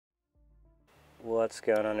What's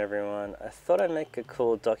going on, everyone? I thought I'd make a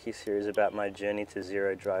cool docu-series about my journey to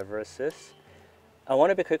zero driver assist. I want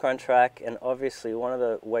to be quick on track, and obviously one of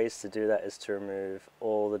the ways to do that is to remove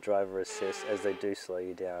all the driver assist, as they do slow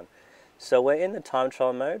you down. So we're in the time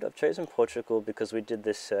trial mode. I've chosen Portugal because we did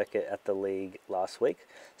this circuit at the league last week,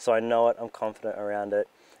 so I know it, I'm confident around it.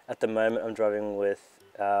 At the moment I'm driving with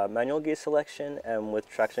manual gear selection and with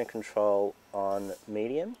traction control on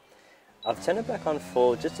medium. I've turned it back on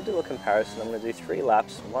full just to do a comparison. I'm going to do 3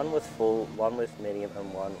 laps, one with full, one with medium,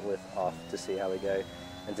 and one with off, to see how we go,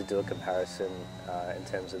 and to do a comparison in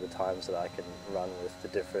terms of the times that I can run with the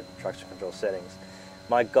different traction control settings.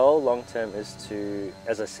 My goal long term is to,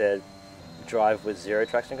 as I said, drive with zero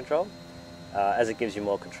traction control, as it gives you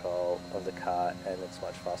more control of the car and it's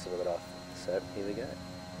much faster with it off. So here we go.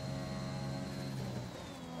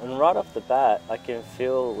 And right off the bat, I can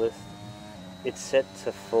feel with it set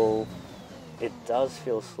to full, it does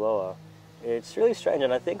feel slower. It's really strange,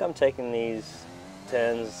 and I think I'm taking these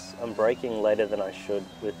turns, I'm braking later than I should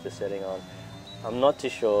with the setting on. I'm not too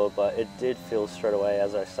sure, but it did feel straight away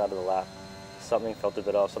as I started the lap. Something felt a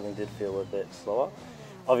bit off, something did feel a bit slower.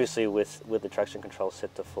 Obviously with the traction control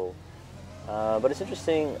set to full. But it's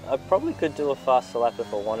interesting, I probably could do a faster lap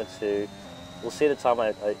if I wanted to. We'll see the time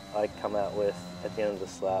I come out with at the end of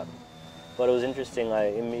this lap. But it was interesting, I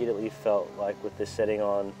immediately felt like with this setting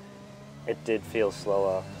on, it did feel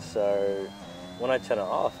slower. So when I turn it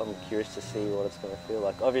off, I'm curious to see what it's going to feel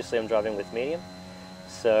like. Obviously I'm driving with medium,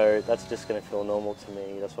 so that's just going to feel normal to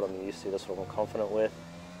me. That's what I'm used to, that's what I'm confident with.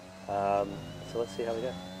 So let's see how we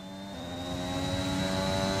go.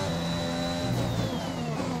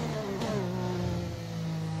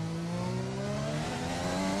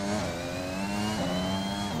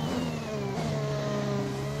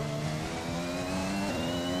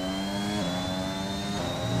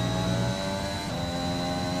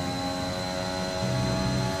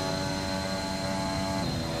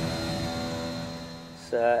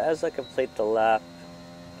 So as I complete the lap,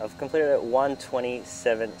 I've completed it at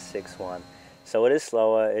 1:27.61. So it is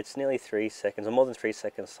slower, it's nearly 3 seconds, or more than 3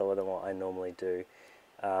 seconds slower than what I normally do,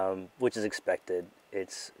 which is expected.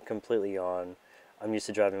 It's completely on. I'm used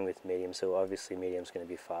to driving with medium, so obviously medium's going to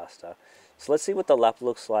be faster. So let's see what the lap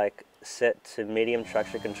looks like set to medium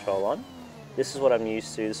traction control on. This is what I'm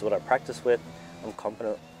used to, this is what I practice with, I'm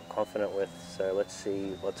confident with, so let's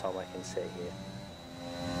see what time I can set here.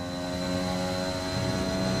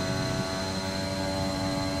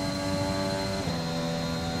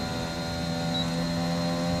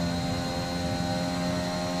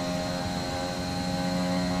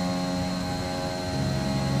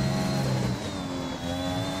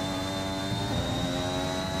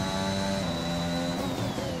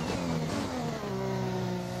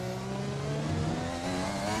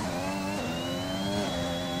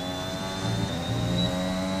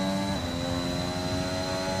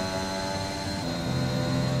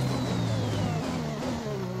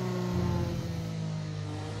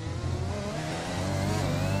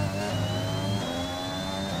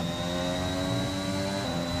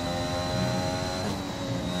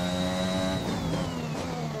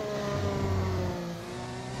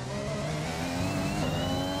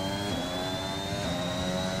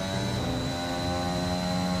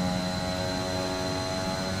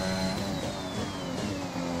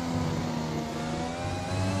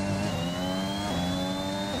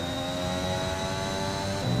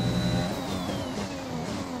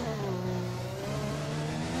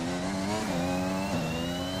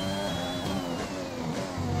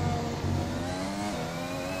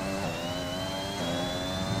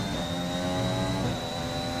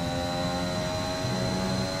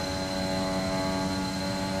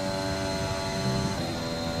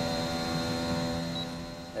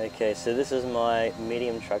 Okay, so this is my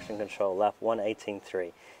medium traction control, lap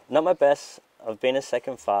 1:18.3. Not my best, I've been a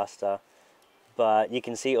second faster, but you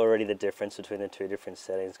can see already the difference between the two different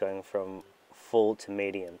settings going from full to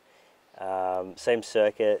medium. Same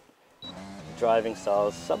circuit, driving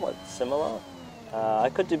styles somewhat similar. I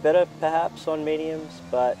could do better perhaps on mediums,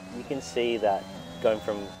 but you can see that going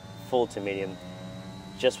from full to medium,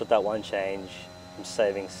 just with that one change, I'm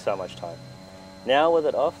saving so much time. Now with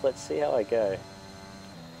it off, let's see how I go.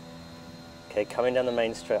 Okay, coming down the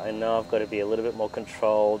main straight, I know I've got to be a little bit more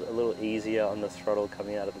controlled, a little easier on the throttle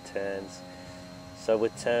coming out of the turns. So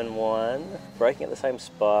with turn 1, braking at the same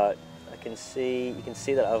spot, you can see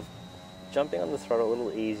that I'm jumping on the throttle a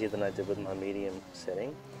little easier than I did with my medium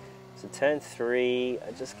setting. So turn 3,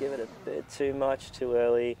 I just give it a bit too much too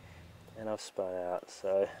early, and I've spun out.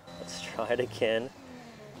 So let's try it again.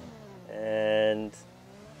 And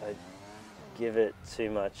I give it too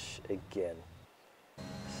much again.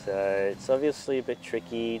 So it's obviously a bit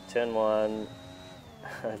tricky. Turn one,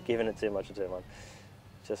 I've given it too much of turn one.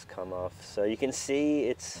 Just come off. So you can see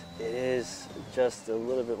it is just a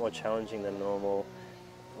little bit more challenging than normal,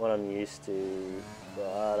 what I'm used to,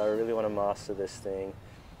 but I really want to master this thing.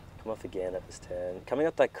 Come off again at this turn. Coming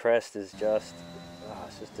up that crest is just,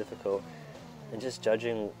 it's just difficult. And just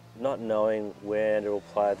judging, not knowing where to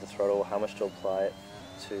apply the throttle, how much to apply it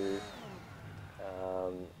to.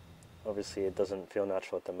 Obviously it doesn't feel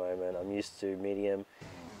natural at the moment. I'm used to medium,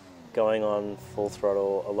 going on full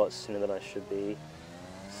throttle a lot sooner than I should be.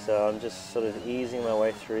 So I'm just sort of easing my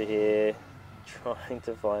way through here, trying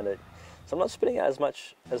to find it. So I'm not spinning out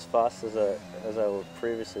as fast as I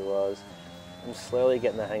previously was. I'm slowly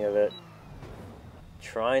getting the hang of it,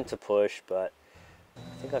 trying to push, but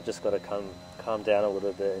I think I've just got to calm down a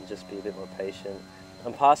little bit and just be a bit more patient.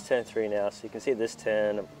 I'm past turn 3 now, so you can see this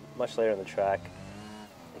turn much later on the track.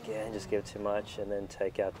 Again, just give too much and then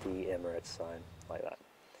take out the Emirates sign like that.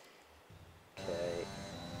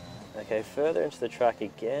 Okay, further into the track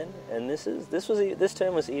again, and this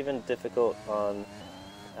turn was even difficult on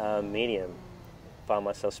medium. Found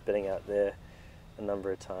myself spinning out there a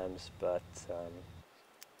number of times, but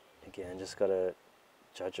again, just got to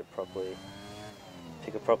judge it properly,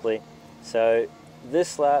 pick it properly. So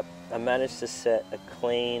this lap, I managed to set a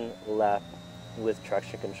clean lap with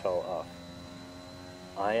traction control off.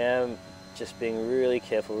 I am just being really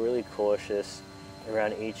careful, really cautious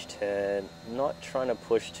around each turn, not trying to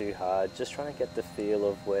push too hard, just trying to get the feel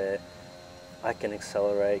of where I can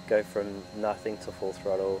accelerate, go from nothing to full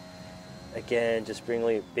throttle. Again, just being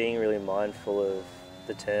really mindful of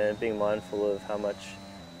the turn, being mindful of how much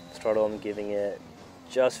throttle I'm giving it,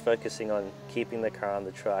 just focusing on keeping the car on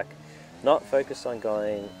the track, not focused on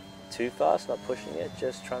going too fast, not pushing it,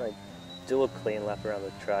 just trying to do a clean lap around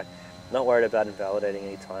the track, not worried about invalidating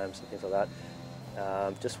any times and things like that.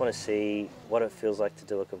 Just want to see what it feels like to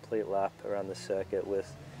do a complete lap around the circuit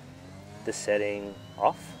with the setting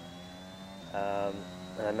off, and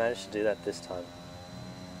I managed to do that this time.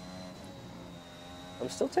 I'm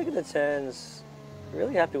still taking the turns,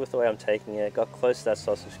 really happy with the way I'm taking it. Got close to that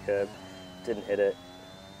sausage curb, didn't hit it.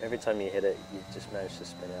 Every time you hit it, you just manage to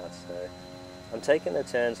spin out. So I'm taking the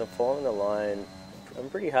turns, I'm following the line, I'm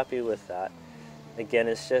pretty happy with that. Again,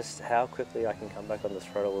 it's just how quickly I can come back on the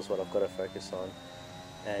throttle is what I've got to focus on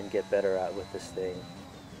and get better at with this thing.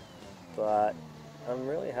 But I'm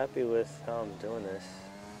really happy with how I'm doing this.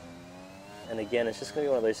 And again, it's just going to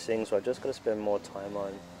be one of those things where I've just got to spend more time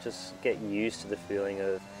on, just get used to the feeling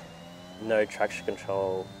of no traction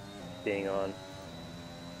control being on.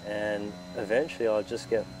 And eventually I'll just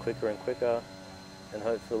get quicker and quicker and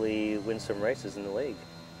hopefully win some races in the league.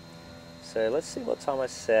 So let's see what time I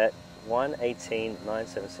set.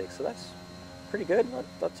 1:18.976, so that's pretty good,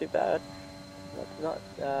 not too bad, not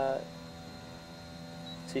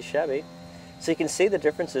too shabby. So you can see the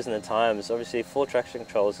differences in the times. Obviously full traction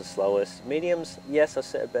control is the slowest. Mediums, yes, I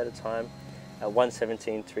set a better time at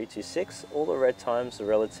 1:17.326. All the red times are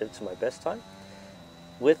relative to my best time.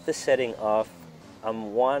 With the setting off,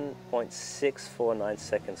 I'm 1.649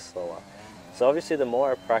 seconds slower. So obviously the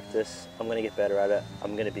more I practice, I'm going to get better at it,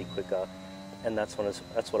 I'm going to be quicker. And that's what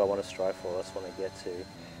I want to strive for, that's what I get to.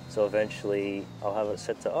 So eventually I'll have it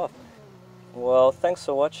set to off. Well, thanks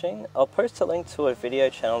for watching. I'll post a link to a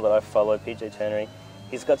video channel that I follow, PJ Turnery.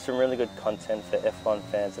 He's got some really good content for F1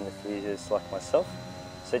 fans and enthusiasts like myself.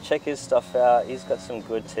 So check his stuff out. He's got some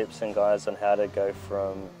good tips and guides on how to go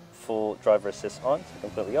from full driver assist on to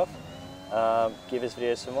completely off. Give his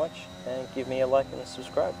video some watch and give me a like and a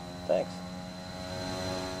subscribe. Thanks.